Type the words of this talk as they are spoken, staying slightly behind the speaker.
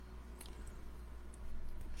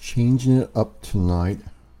changing it up tonight,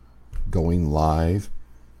 going live.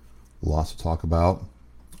 Lots to talk about,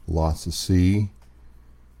 lots to see,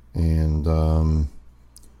 and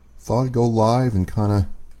thought I'd go live and kind of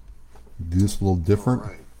do this a little different.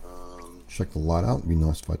 Right. Check the light out. It'd be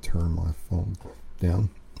nice if I turn my phone down.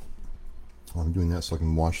 I'm doing that so I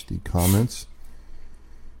can watch the comments.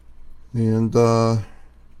 And I'm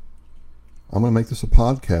going to make this a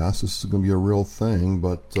podcast. This is going to be a real thing,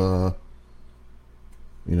 but we're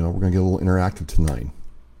going to get a little interactive tonight.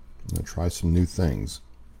 I'm going to try some new things.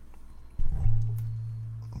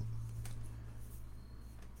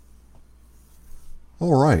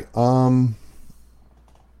 All right.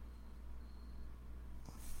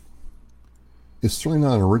 It's certainly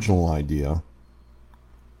not an original idea.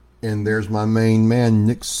 And there's my main man,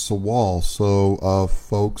 Nick Sewall. So,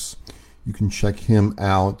 folks, you can check him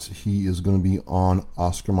out. He is going to be on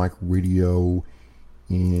Oscar Mike Radio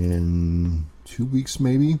in 2 weeks,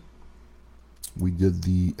 maybe. We did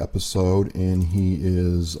the episode, and he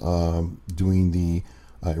is doing the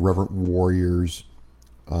Irreverent Warriors.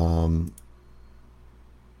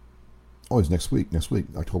 It's next week,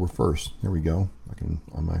 October 1st. There we go.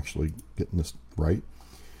 I'm actually getting this right.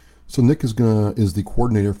 So Nick is the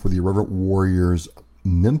coordinator for the Irreverent Warriors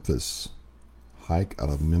Memphis hike out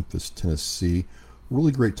of Memphis, Tennessee.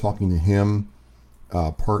 Really great talking to him.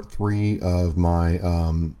 Part 3 of my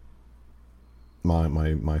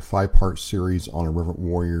my 5-part series on Irreverent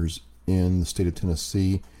Warriors in the state of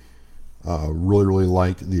Tennessee. Really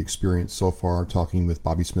liked the experience so far, talking with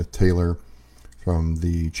Bobby Smith Taylor from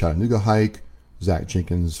the Chattanooga hike, Zach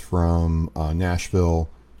Jenkins from Nashville,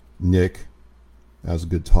 Nick, that was a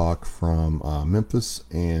good talk, from Memphis,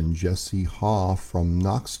 and Jesse Haw from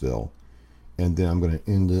Knoxville. And then I'm going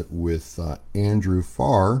to end it with Andrew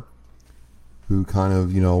Farr, who kind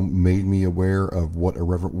of, made me aware of what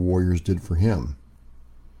Irreverent Warriors did for him.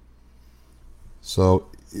 So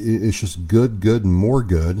it's just good, and more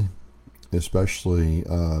good, especially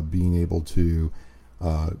being able to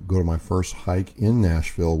go to my first hike in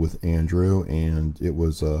Nashville with Andrew, and it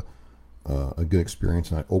was a good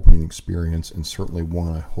experience, an eye-opening experience, and certainly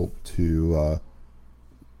one I hope to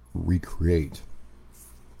recreate.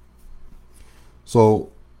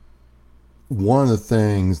 So one of the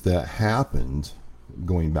things that happened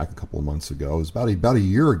going back a couple of months ago is about a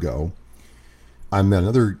year ago, I met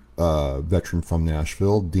another veteran from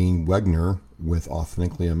Nashville, Dean Wegner, with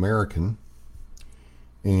Authentically American,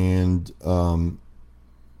 and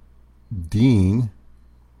Dean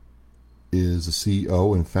is the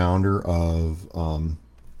CEO and founder of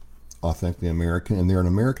Authentically American, and they're an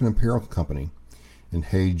American apparel company. And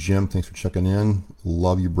hey, Jim, thanks for checking in.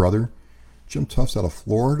 Love you, brother. Jim Tufts out of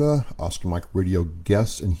Florida, Oscar Mike Radio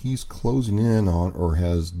guest, and he's closing in on, or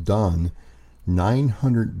has done,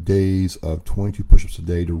 900 days of 22 push-ups a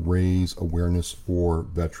day to raise awareness for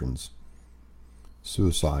veterans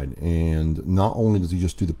suicide. And not only does he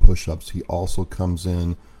just do the push-ups, he also comes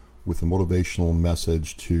in with a motivational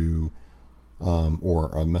message to, or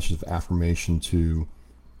a message of affirmation to,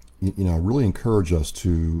 really encourage us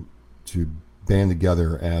to band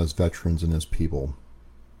together as veterans and as people.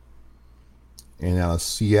 And out of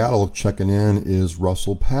Seattle, checking in is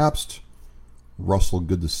Russell Pabst. Russell,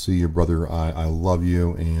 good to see you, brother. I love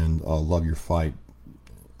you and love your fight.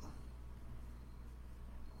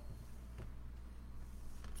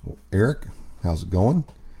 Well, Eric, how's it going?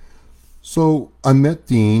 So I met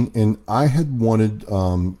Dean, and I had wanted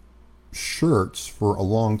shirts for a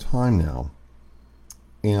long time now,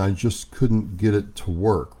 and I just couldn't get it to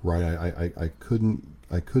work. Right, I couldn't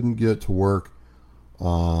get it to work.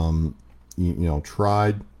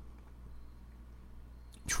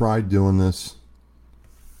 Tried doing this,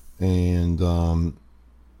 and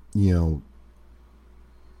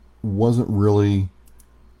wasn't really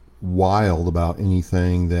wild about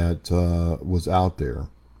anything that was out there.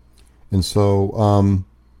 And so, I'm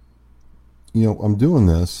doing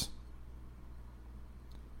this,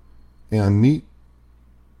 and I meet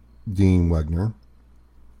Dean Wegner.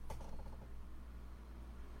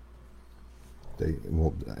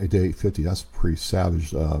 Day 50, that's pretty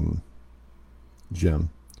savage, Jim.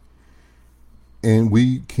 And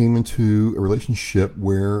we came into a relationship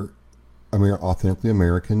where Authentically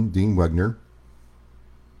American, Dean Wegner,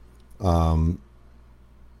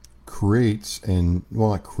 creates, and, well,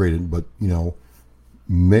 not created, but,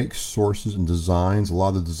 makes sources and designs. A lot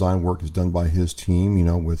of the design work is done by his team,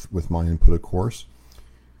 with my input, of course.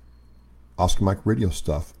 Oscar Mike Radio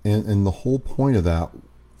stuff. And the whole point of that,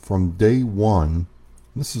 from day one,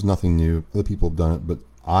 this is nothing new, other people have done it, but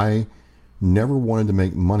I never wanted to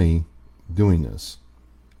make money doing this.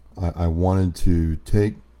 I wanted to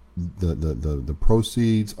take the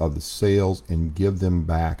proceeds of the sales and give them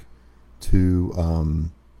back to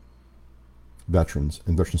veterans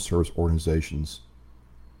and veteran service organizations.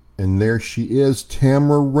 And there she is,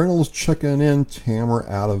 Tamara Reynolds checking in. Tamara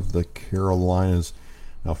out of the Carolinas.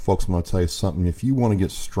 Now, folks, I'm going to tell you something. If you want to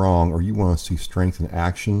get strong or you want to see strength in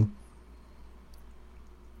action,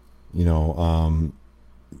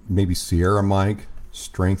 maybe Sierra Mike,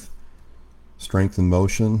 strength in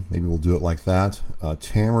motion. Maybe we'll do it like that.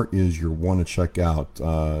 Tamara is your one to check out.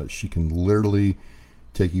 She can literally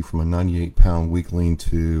take you from a 98-pound weakling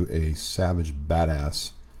to a savage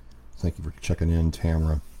badass. Thank you for checking in,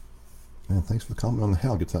 Tamara. And thanks for the comment on the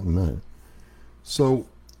how. I'll get to that in a minute. So,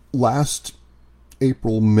 last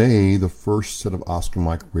April, May, the first set of Oscar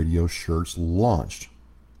Mike Radio shirts launched.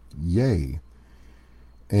 Yay.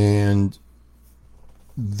 And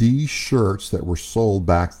these shirts that were sold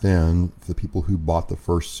back then, for the people who bought the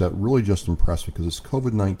first set, really just impressed me because it's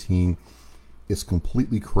COVID-19. It's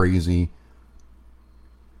completely crazy.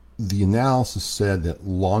 The analysis said that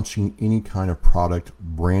launching any kind of product,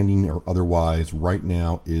 branding or otherwise, right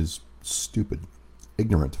now is stupid,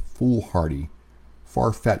 ignorant, foolhardy,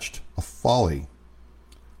 far-fetched, a folly,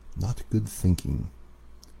 not good thinking.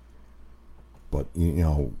 But,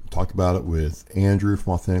 talked about it with Andrew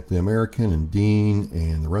from Authentically American and Dean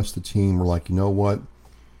and the rest of the team. We're like, you know what?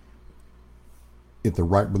 If the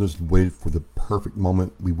Wright brothers had waited for the perfect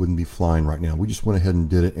moment, we wouldn't be flying right now. We just went ahead and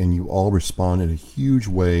did it, and you all responded in a huge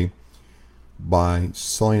way by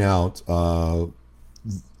selling out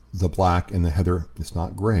the black and the heather. It's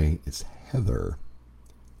not gray, it's heather.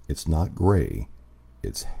 It's not gray,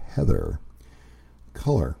 it's heather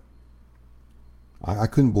color. I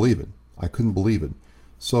couldn't believe it. I couldn't believe it.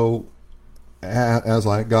 So as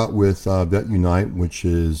I got with Vet Unite, which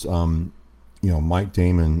is, Mike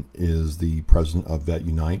Damon is the president of Vet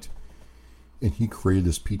Unite, and he created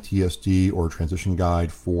this PTSD or transition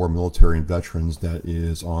guide for military and veterans that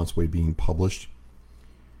is on its way being published.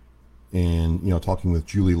 And, talking with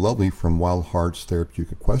Julie Lovely from Wild Hearts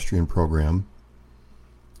Therapeutic Equestrian Program,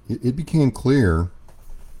 it became clear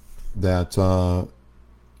that,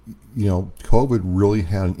 COVID really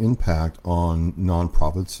had an impact on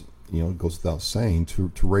nonprofits, it goes without saying,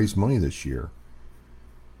 to raise money this year.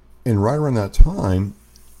 And right around that time,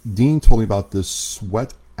 Dean told me about this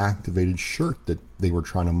sweat-activated shirt that they were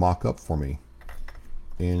trying to mock up for me.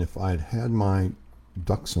 And if I had had my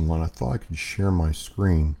ducks in line, I thought I could share my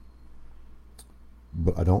screen.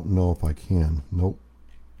 But I don't know if I can. Nope.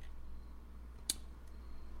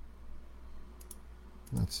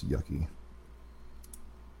 That's yucky.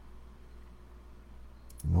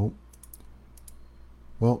 Nope.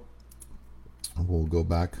 Well, we'll go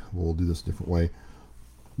back. We'll do this a different way.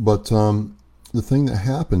 But the thing that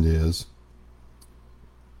happened is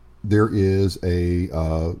there is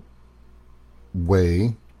a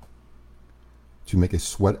way to make a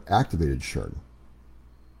sweat-activated shirt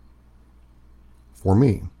for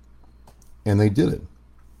me. And they did it.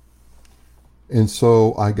 And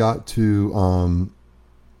so I got to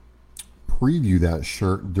preview that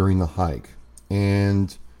shirt during the hike.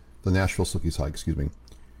 And the Nashville Silkies hike, excuse me.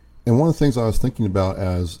 And one of the things I was thinking about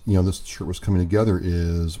as, this shirt was coming together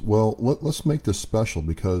is, well, let's make this special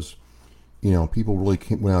because, people really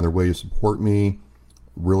went out of their way to support me,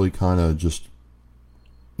 really kind of just,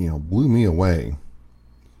 blew me away.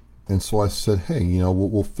 And so I said, hey,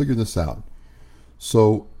 we'll figure this out.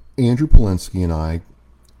 So Andrew Polinsky and I,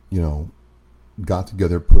 got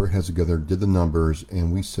together, put our heads together, did the numbers,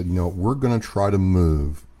 and we said, we're going to try to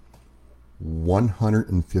move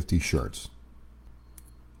 150 shirts.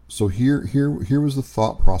 So here was the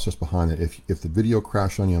thought process behind it. If the video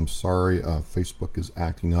crashed on you, I'm sorry. Facebook is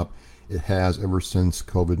acting up. It has ever since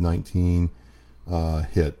COVID-19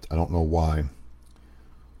 hit. I don't know why.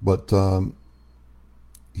 But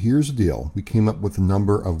here's the deal. We came up with a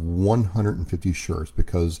number of 150 shirts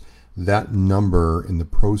because that number and the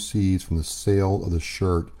proceeds from the sale of the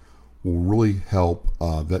shirt will really help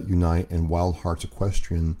Vet Unite and Wild Hearts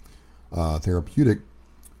Equestrian Therapeutic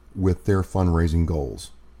with their fundraising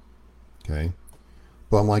goals. Okay,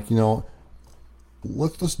 but I'm like,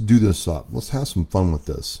 let's do this up. Let's have some fun with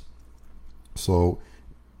this. So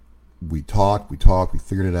we talked, we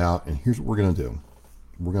figured it out, and here's what we're going to do.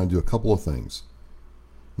 We're going to do a couple of things.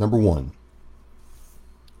 Number one,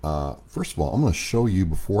 first of all, I'm going to show you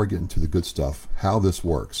before I get into the good stuff how this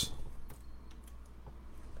works.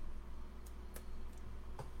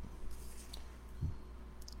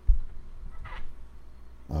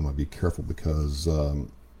 I'm going to be careful because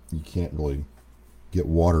you can't really get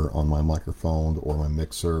water on my microphone or my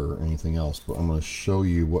mixer or anything else, but I'm going to show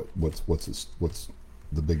you what's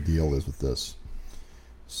the big deal is with this.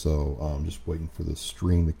 So I'm just waiting for the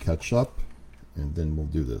stream to catch up, and then we'll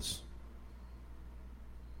do this.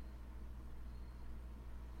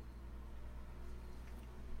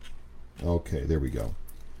 Okay, there we go.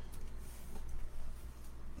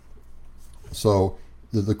 So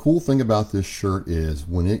the cool thing about this shirt is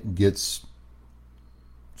when it gets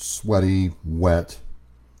sweaty, wet,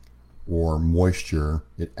 or moisture,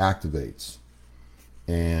 it activates.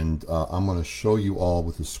 And I'm going to show you all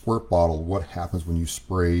with the squirt bottle what happens when you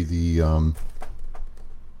spray the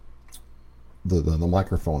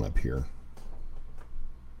microphone up here.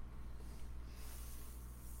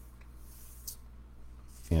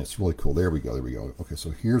 And it's really cool. There we go. There we go. Okay, so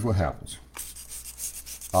here's what happens.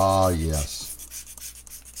 Ah, yes.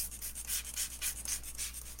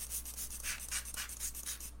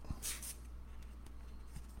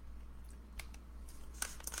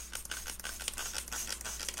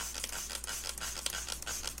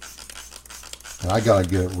 And I gotta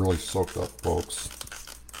get it really soaked up, folks.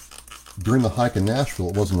 During the hike in Nashville,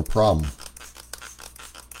 it wasn't a problem.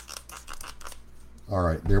 All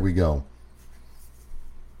right, there we go.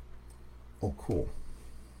 Oh, cool.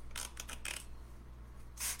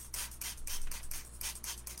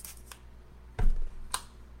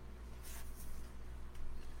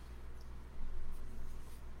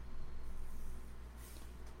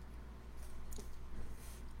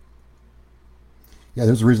 Yeah,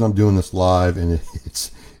 there's a reason I'm doing this live, and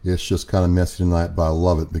it's just kind of messy tonight, but I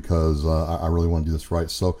love it because I really want to do this right.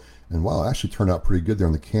 So, and wow, it actually turned out pretty good there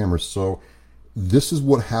on the camera. So this is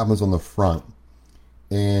what happens on the front.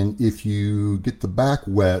 And if you get the back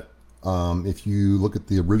wet, if you look at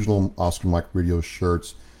the original Oscar Mike Radio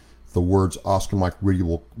shirts, the words Oscar Mike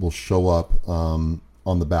Radio will show up on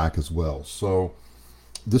the back as well. So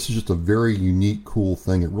this is just a very unique, cool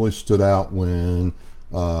thing. It really stood out when,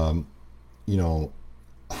 you know,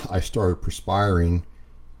 I started perspiring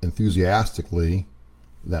enthusiastically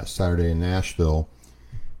that Saturday in Nashville.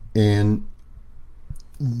 And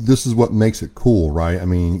this is what makes it cool, right? I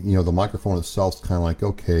mean, you know, the microphone itself is kind of like,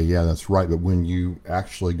 okay, yeah, that's right. But when you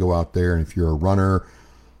actually go out there, and if you're a runner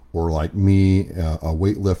or like me, a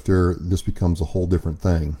weightlifter, this becomes a whole different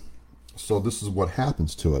thing. So this is what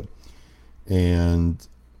happens to it. And,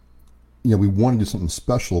 you know, we want to do something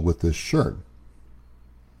special with this shirt.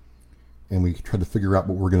 And we tried to figure out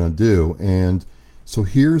what we're going to do. And so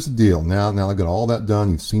here's the deal. Now I've got all that done.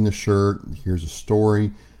 You've seen the shirt. Here's a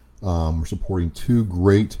story. We're supporting two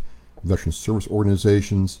great veteran service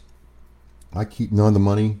organizations. I keep none of the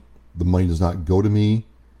money. The money does not go to me.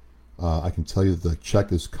 I can tell you that the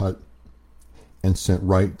check is cut and sent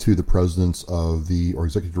right to the presidents of or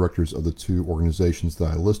executive directors of the two organizations that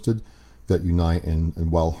I listed, that Unite and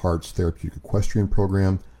Wild Hearts Therapeutic Equestrian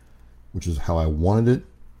Program, which is how I wanted it.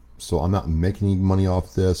 So I'm not making any money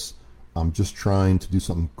off this. I'm just trying to do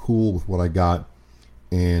something cool with what I got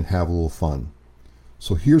and have a little fun.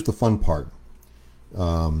 So here's the fun part.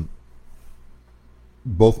 Both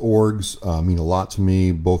orgs mean a lot to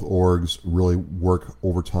me. Both orgs really work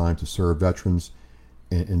overtime to serve veterans,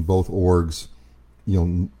 and both orgs, you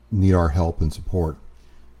know, need our help and support.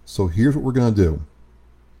 So here's what we're going to do.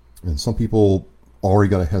 And some people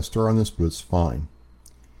already got a head start on this, but it's fine.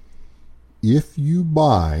 If you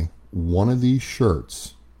buy one of these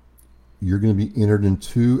shirts, you're going to be entered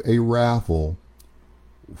into a raffle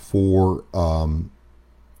for a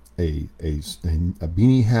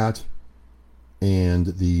beanie hat and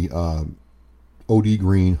the OD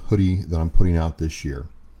Green hoodie that I'm putting out this year.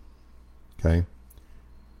 Okay,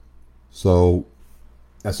 so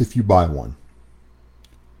that's if you buy one.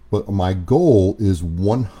 But my goal is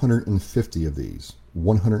 150 of these.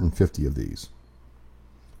 150 of these.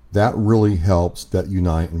 That really helps that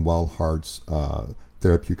Unite and Wild Hearts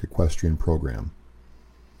Therapeutic Equestrian Program.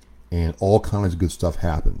 And all kinds of good stuff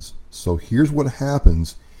happens. So here's what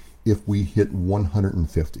happens if we hit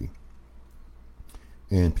 150.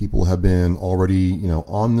 And people have been already, you know,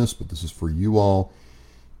 on this, but this is for you all.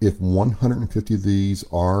 If 150 of these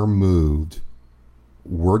are moved,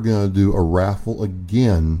 we're going to do a raffle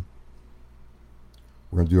again.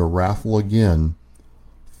 We're going to do a raffle again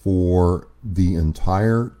for the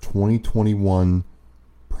entire 2021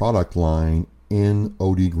 product line in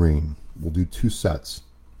OD Green. We'll do 2 sets.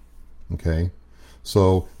 Okay,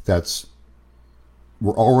 so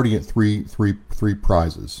we're already at three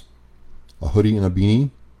prizes: a hoodie and a beanie,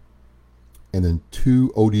 and then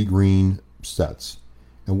 2 OD Green sets.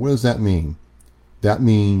 And what does that mean? That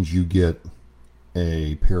means you get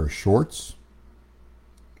a pair of shorts.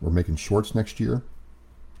 We're making shorts next year.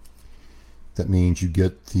 That means you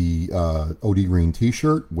get the OD Green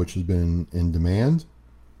t-shirt, which has been in demand.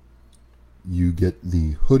 You get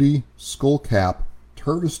the hoodie, skull cap,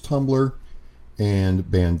 Tervis tumbler and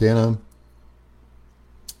bandana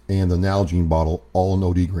and the Nalgene bottle, all in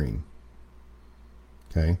OD green.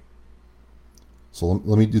 Okay. So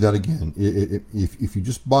let me do that again. If you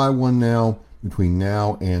just buy one now, between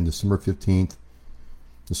now and December 15th,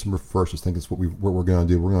 December 1st, I think is what we're going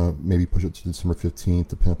to do. We're going to maybe push it to December 15th,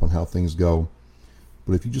 depending upon how things go.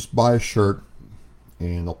 But if you just buy a shirt,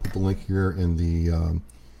 and I'll put the link here in the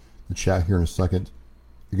chat here in a second,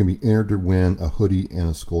 you're going to be entered to win a hoodie and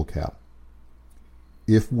a skull cap.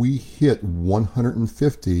 If we hit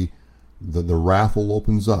 150, the raffle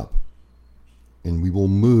opens up, and we will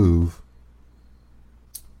move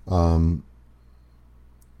 2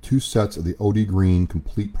 sets of the OD Green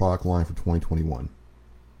complete product line for 2021.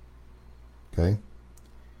 Okay.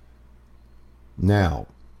 Now,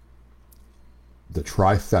 the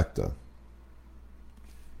trifecta,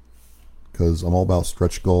 because I'm all about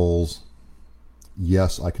stretch goals.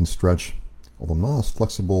 Yes, I can stretch, although I'm not as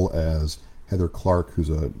flexible as Heather Clark, who's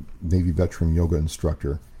a Navy veteran yoga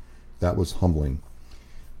instructor. That was humbling.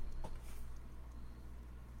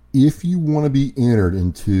 If you want to be entered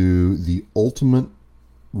into the ultimate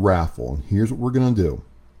raffle, and here's what we're going to do.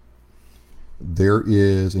 There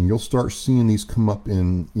is, and you'll start seeing these come up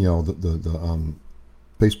in, the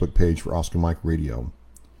Facebook page for Oscar Mike Radio.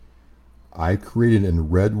 I created in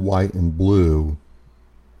red, white, and blue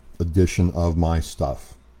edition of my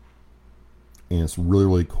stuff, and it's really,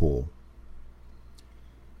 really cool.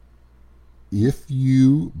 If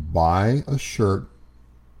you buy a shirt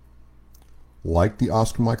like the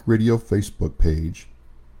Oscar Mike Radio Facebook page,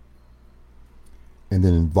 and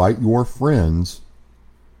then invite your friends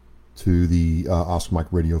to the Oscar Mike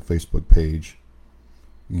Radio Facebook page,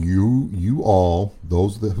 you all,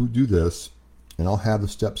 those who do this, and I'll have the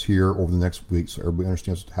steps here over the next week so everybody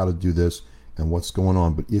understands how to do this and what's going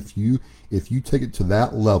on. But if you take it to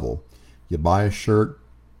that level, you buy a shirt,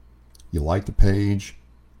 you like the page,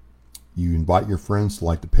 you invite your friends to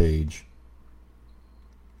like the page.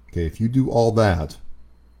 Okay, if you do all that,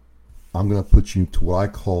 I'm going to put you to what I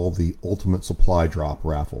call the Ultimate Supply Drop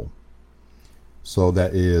Raffle. So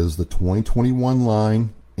that is the 2021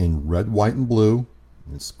 line in red, white, and blue.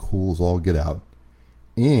 It's cool as all get out.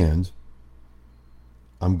 And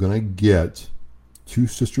I'm going to get Two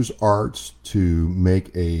Sisters Arts to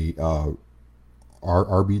make a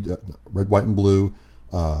RB red, white, and blue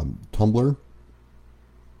tumbler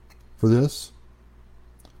for this.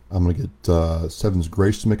 I'm going to get Seven's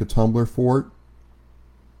Grace to make a tumbler for it.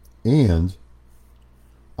 And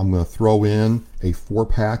I'm going to throw in a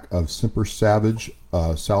 4-pack of Semper Savage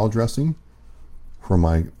salad dressing from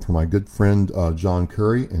my good friend John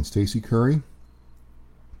Curry and Stacy Curry.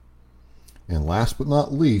 And last but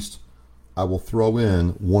not least, I will throw in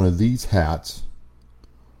one of these hats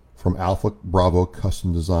from Alpha Bravo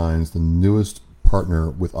Custom Designs, the newest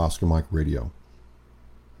partner with Oscar Mike Radio.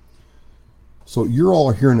 So you're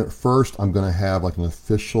all hearing it first. I'm going to have like an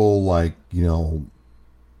official,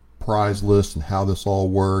 prize list and how this all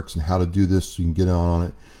works and how to do this so you can get on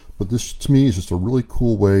it. But this, to me, is just a really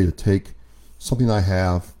cool way to take something I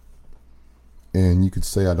have, and you could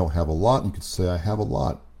say I don't have a lot, you could say I have a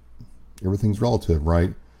lot. Everything's relative,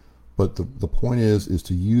 right? But the point is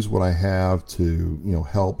to use what I have to,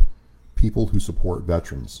 help people who support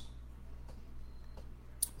veterans.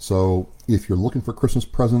 So if you're looking for Christmas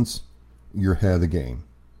presents, you're ahead of the game.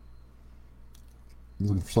 You're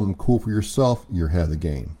looking for something cool for yourself, you're ahead of the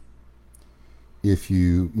game. If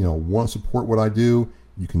you want to support what I do,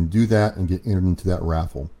 you can do that and get entered into that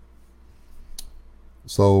raffle.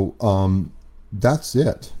 So that's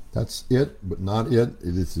it. That's it, but not it.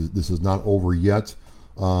 This is not over yet.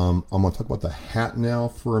 I'm going to talk about the hat now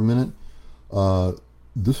for a minute.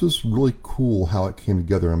 This is really cool how it came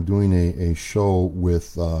together. I'm doing a show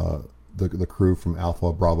with the crew from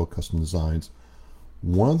Alpha Bravo Custom Designs.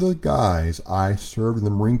 One of the guys I served in the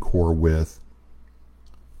Marine Corps with,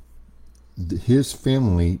 his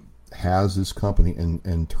family has this company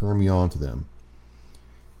and turned me on to them.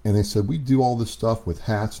 And they said, we do all this stuff with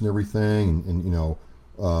hats and everything, and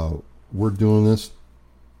we're doing this.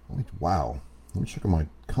 Wow. Let me check on my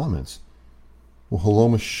comments. Well, hello,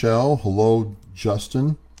 Michelle. Hello,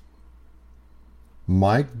 Justin.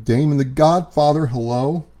 Mike, Damon the Godfather,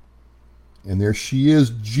 hello. And there she is,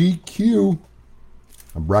 GQ.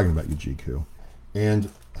 I'm bragging about you, GQ. And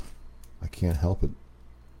I can't help it.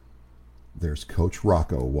 There's Coach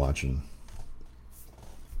Rocco watching.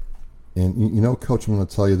 And Coach, I'm going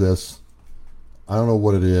to tell you this. I don't know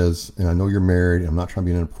what it is, and I know you're married. I'm not trying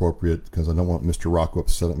to be inappropriate because I don't want Mr. Rocco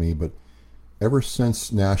upset at me, but ever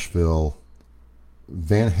since Nashville,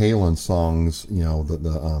 Van Halen songs,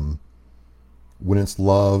 the When It's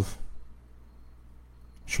Love,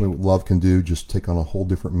 show me what love can do, just take on a whole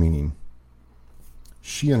different meaning.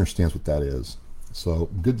 She understands what that is. So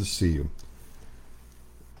good to see you.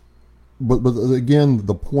 But again,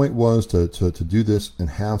 the point was to do this and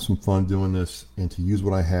have some fun doing this, and to use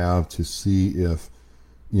what I have to see if,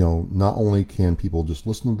 not only can people just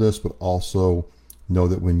listen to this, but also know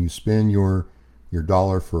that when you spend your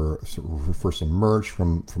dollar for some merch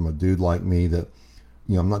from a dude like me, that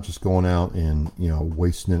I'm not just going out and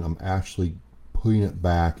wasting it. I'm actually putting it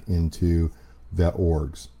back into vet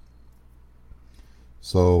orgs.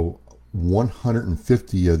 So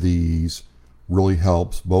 150 of these really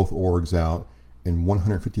helps both orgs out, and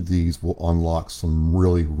 150 of these will unlock some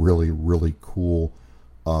really, really, really cool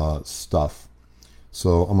stuff.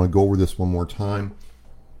 So I'm going to go over this one more time.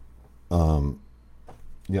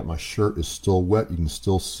 Yeah, my shirt is still wet. You can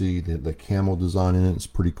still see the camo design in it. It's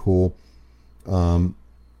pretty cool.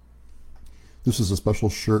 This is a special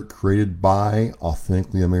shirt created by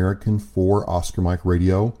Authentically American for Oscar Mike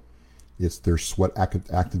Radio. It's their sweat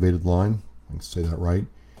activated line. I can say that right.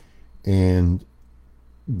 And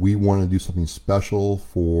we want to do something special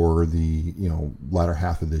for the latter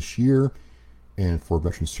half of this year and for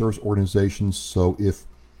veteran service organizations. So if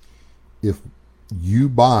you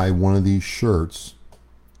buy one of these shirts,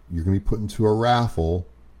 you're going to be put into a raffle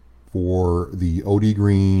for the OD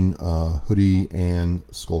Green hoodie and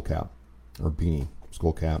skull cap or beanie.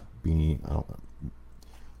 Skull cap, beanie, I don't know.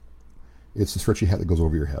 It's a stretchy hat that goes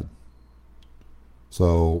over your head.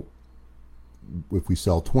 So if we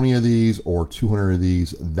sell 20 of these or 200 of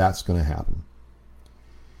these, that's going to happen.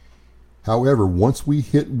 However, once we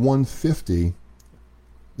hit 150,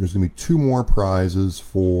 there's going to be 2 more prizes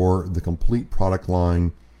for the complete product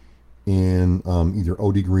line in either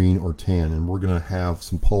OD Green or tan, and we're going to have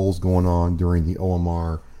some polls going on during the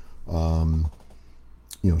OMR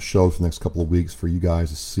show for the next couple of weeks for you guys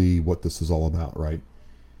to see what this is all about, right?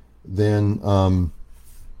 Then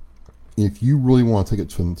if you really want to take it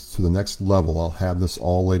to the next level, I'll have this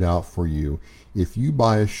all laid out for you. If you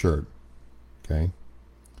buy a shirt, okay,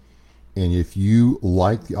 and if you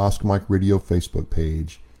like the Oscar Mike Radio Facebook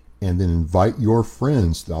page, and then invite your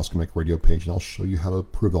friends to the Oscar Mike Radio page, and I'll show you how to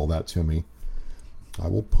prove all that to me. I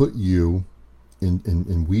will put you in,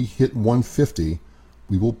 and we hit 150,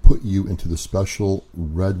 we will put you into the special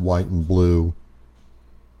red, white, and blue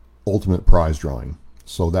ultimate prize drawing.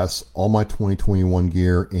 So that's all my 2021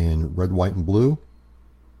 gear in red, white, and blue.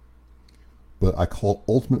 But I call it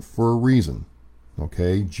ultimate for a reason.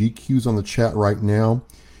 Okay, GQ's on the chat right now.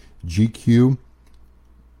 GQ,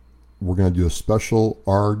 we're going to do a special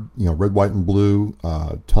red, white, and blue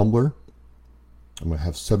tumbler. I'm going to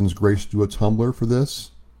have Sevens Grace do a tumbler for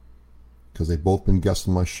this because they've both been guests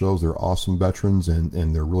on my shows. They're awesome veterans,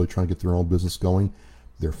 and they're really trying to get their own business going.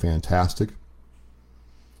 They're fantastic.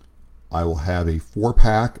 I will have a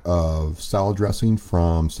 4-pack of salad dressing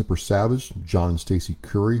from Simper Savage, John and Stacy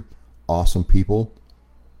Curry, awesome people.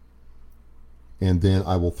 And then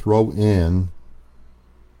I will throw in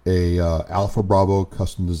a Alpha Bravo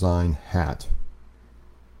custom design hat,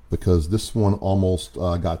 because this one almost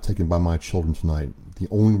got taken by my children tonight. The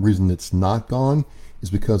only reason it's not gone is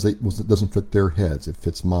because it doesn't fit their heads. It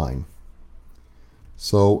fits mine.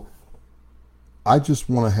 So I just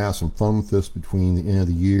want to have some fun with this between the end of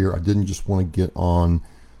the year. I didn't just want to get on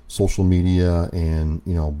social media and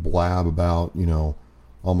blab about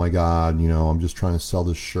oh my God, I'm just trying to sell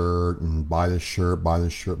this shirt and buy this shirt, buy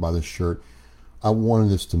this shirt, buy this shirt. I wanted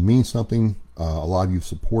this to mean something. A lot of you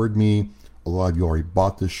supported me. A lot of you already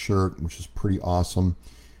bought this shirt, which is pretty awesome.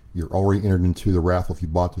 You're already entered into the raffle if you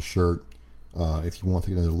bought the shirt. If you want to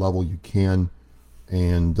take it to another level, you can.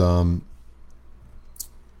 And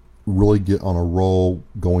really get on a roll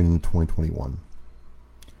going into 2021.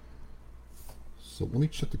 So let me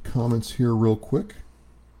check the comments here real quick.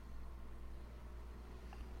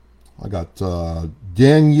 I got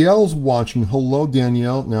Danielle's watching. Hello,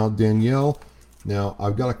 Danielle. Now, Danielle,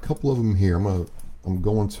 I've got a couple of them here. I'm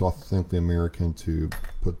going to Authentically American to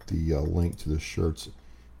put the link to the shirts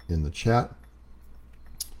in the chat.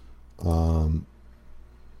 There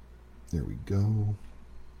we go.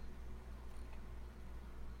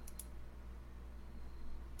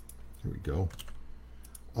 Here we go.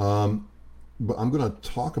 But I'm going to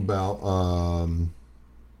talk about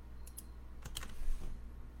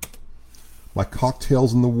my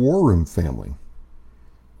Cocktails in the War Room family.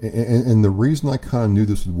 And the reason I kind of knew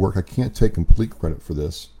this would work, I can't take complete credit for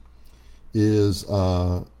this, is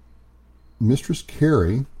Mistress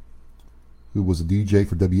Carrie, who was a DJ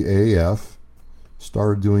for WAAF,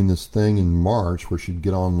 started doing this thing in March where she'd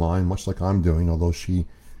get online, much like I'm doing, although she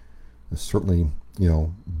is certainly,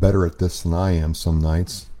 better at this than I am some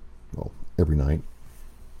nights. Well, every night.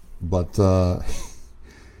 But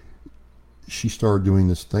she started doing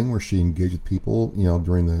this thing where she engaged with people,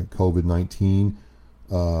 during the COVID-19,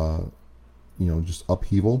 just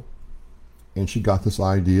upheaval. And she got this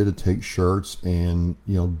idea to take shirts and,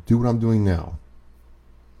 do what I'm doing now.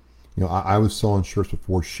 I was selling shirts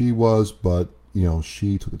before she was, but,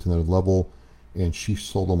 she took it to another level, and she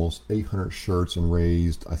sold almost 800 shirts and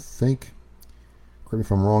raised, I think, correct me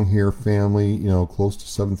if I'm wrong here, family, close to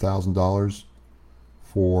 $7,000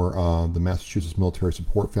 for the Massachusetts Military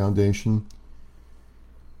Support Foundation.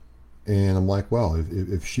 And I'm like, well,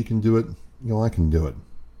 if she can do it, I can do it.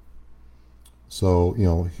 So,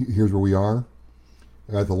 here's where we are.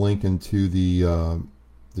 I got the link into the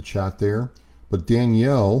chat there. But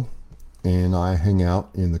Danielle and I hang out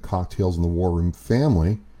in the Cocktails in the War Room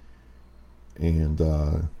family. And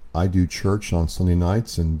I do church on Sunday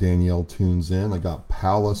nights, and Danielle tunes in. I got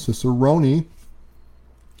Paola Cicerone,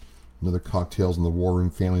 another Cocktails in the War Room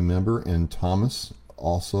family member, and Thomas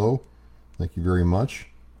also. Thank you very much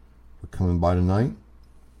for coming by tonight.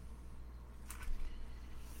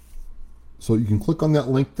 So you can click on that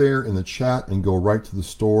link there in the chat and go right to the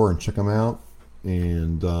store and check them out.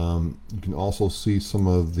 And you can also see some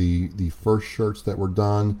of the first shirts that were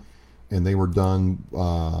done, and they were done.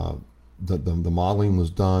 The modeling was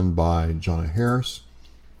done by Jonna Harris,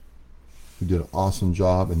 who did an awesome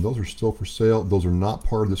job, and those are still for sale. Those are not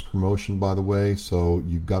part of this promotion, by the way, so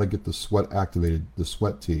you've got to get the sweat activated, the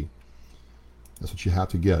sweat tee. That's what you have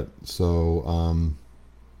to get. So,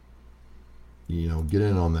 get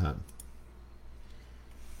in on that.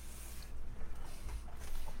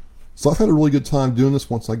 So I've had a really good time doing this.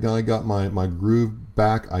 Once I got my groove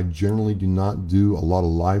back, I generally do not do a lot of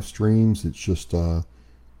live streams. It's just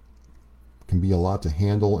can be a lot to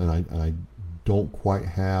handle, and I don't quite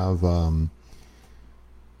have. I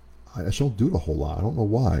just don't do it a whole lot. I don't know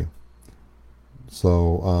why.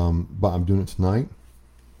 So, but I'm doing it tonight.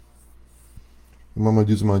 And what I'm going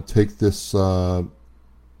to do is I'm going to take this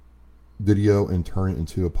video and turn it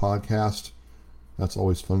into a podcast. That's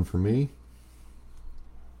always fun for me.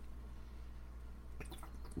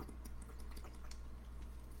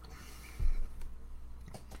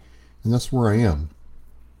 And that's where I am.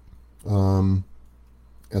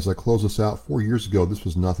 As I close this out, 4 years ago, this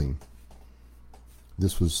was nothing.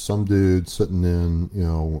 This was some dude sitting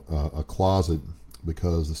in, a closet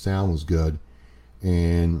because the sound was good.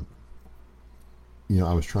 And,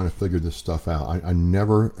 I was trying to figure this stuff out. I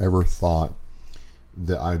never, ever thought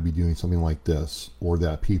that I'd be doing something like this, or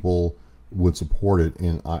that people would support it.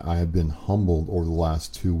 And I have been humbled over the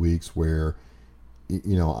last 2 weeks where,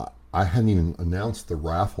 I hadn't even announced the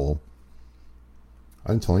raffle. I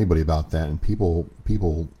didn't tell anybody about that, and people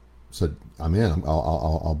said, "I'm in.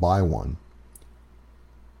 I'll buy one."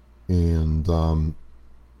 And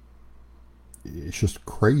it's just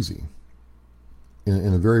crazy,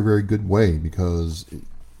 in a very, very good way, because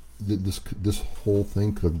this whole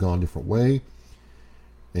thing could have gone a different way.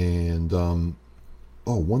 And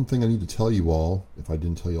one thing I need to tell you all, if I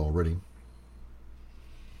didn't tell you already,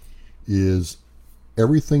 is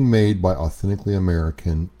everything made by Authentically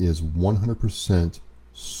American is 100%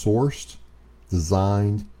 sourced,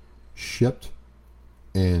 designed, shipped,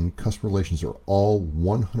 and customer relations are all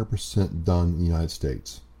 100% done in the United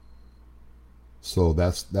States. So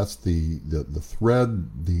that's the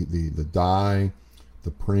thread, the dye,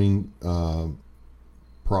 the printing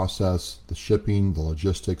process, the shipping, the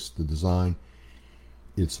logistics, the design.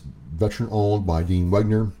 It's veteran owned by Dean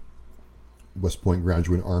Wegner, West Point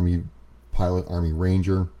graduate Army pilot, Army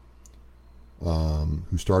Ranger,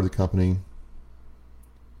 who started the company,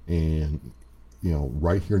 and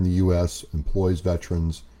right here in the U.S. employs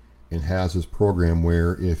veterans, and has this program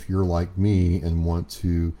where if you're like me and want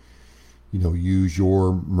to use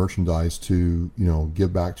your merchandise to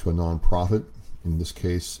give back to a nonprofit, in this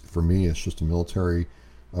case for me it's just a military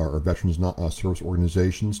or veterans service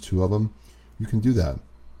organizations, 2 of them, you can do that,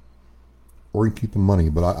 or you can keep the money.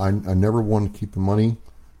 But I never want to keep the money.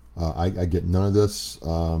 I get none of this,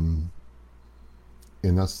 and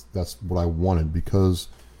that's what I wanted, because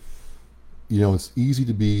it's easy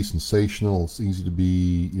to be sensational, it's easy to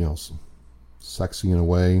be sexy in a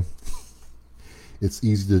way, it's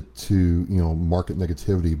easy to market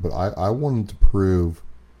negativity, but I wanted to prove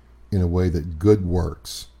in a way that good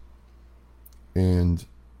works. And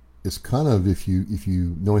it's kind of, if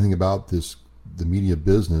you know anything about the media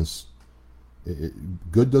business,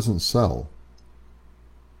 good doesn't sell.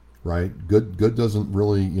 Right? Good doesn't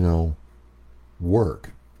really,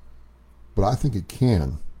 work. But I think it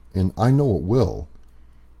can, and I know it will,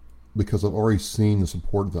 because I've already seen the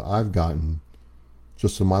support that I've gotten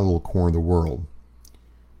just in my little corner of the world.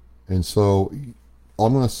 And so all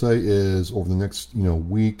I'm going to say is over the next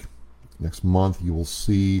week, next month, you will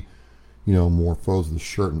see more photos of the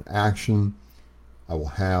shirt in action. I will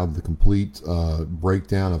have the complete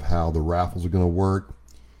breakdown of how the raffles are going to work,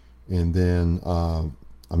 and then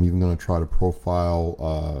I'm even going to try to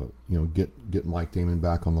profile, get Mike Damon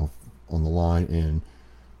back on the line,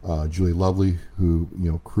 and Julie Lovely, who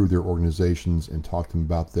crewed their organizations, and talk to them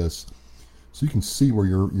about this, so you can see where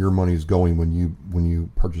your money is going when you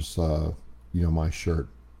purchase my shirt.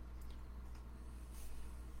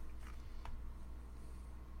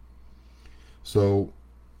 So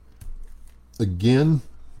again,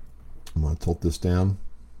 I'm going to tilt this down.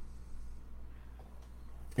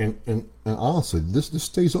 And honestly, this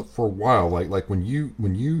stays up for a while. Like when you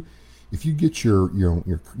if you get your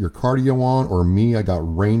cardio on, or me, I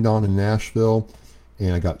got rained on in Nashville,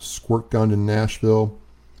 and I got squirt gunned in Nashville.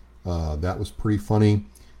 That was pretty funny.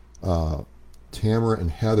 Tamara and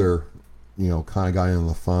Heather, kind of got in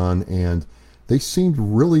the fun, and they seemed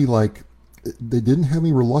really like they didn't have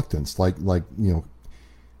any reluctance. Like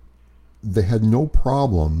they had no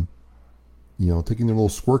problem taking their little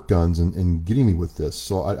squirt guns and getting me with this.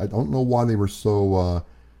 So I don't know why they were so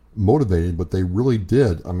motivated, but they really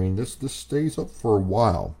did. I mean, this stays up for a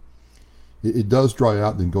while. It does dry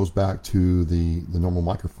out, then goes back to the normal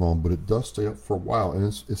microphone, but it does stay up for a while, and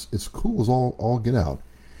it's cool as all get out.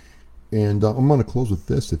 And I'm going to close with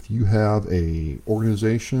this. If you have a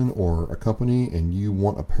organization or a company and you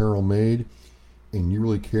want apparel made, and you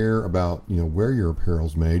really care about where your apparel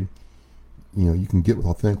is made, you can get with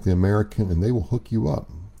Authentically American, and they will hook you up.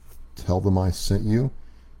 Tell them I sent you,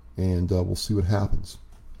 and we'll see what happens.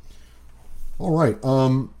 All right,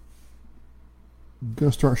 I'm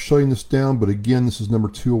going to start shutting this down, but again, this is number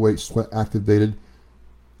 208 Sweat Activated.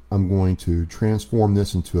 I'm going to transform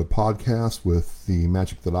this into a podcast with the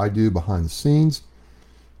magic that I do behind the scenes,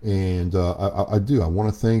 and I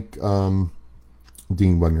want to thank Dean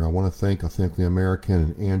Wegner. I want to thank Authentically American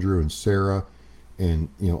and Andrew and Sarah, and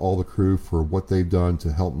all the crew for what they've done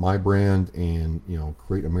to help my brand and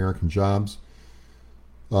create American jobs.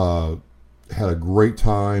 Had a great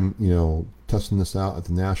time testing this out at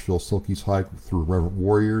the Nashville Silkies hike through Reverent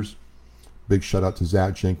Warriors. Big shout out to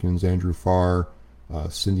Zach Jenkins, Andrew Farr,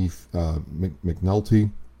 Cindy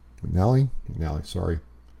McNally, sorry,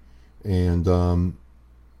 and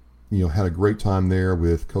had a great time there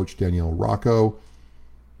with Coach Danielle Rocco.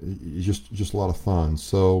 Just a lot of fun.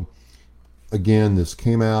 So again, this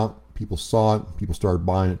came out, people saw it, people started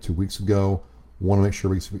buying it 2 weeks ago. Want to make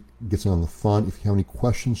sure everybody gets in on the fun. If you have any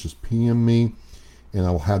questions, just PM me, and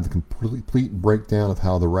I will have the complete breakdown of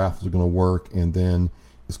how the raffles are going to work, and then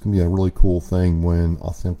it's going to be a really cool thing when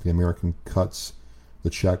Authentically American cuts the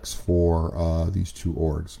checks for these two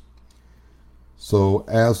orgs. So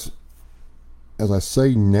as I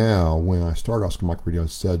say now, when I started Oscar Mike Radio, I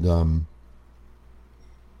said,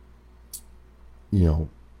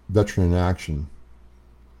 veteran in action.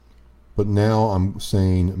 But now I'm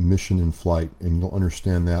saying mission in flight, and you'll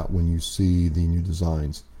understand that when you see the new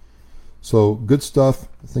designs. So good stuff.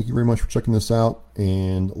 Thank you very much for checking this out,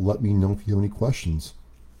 and let me know if you have any questions.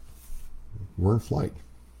 We're in flight.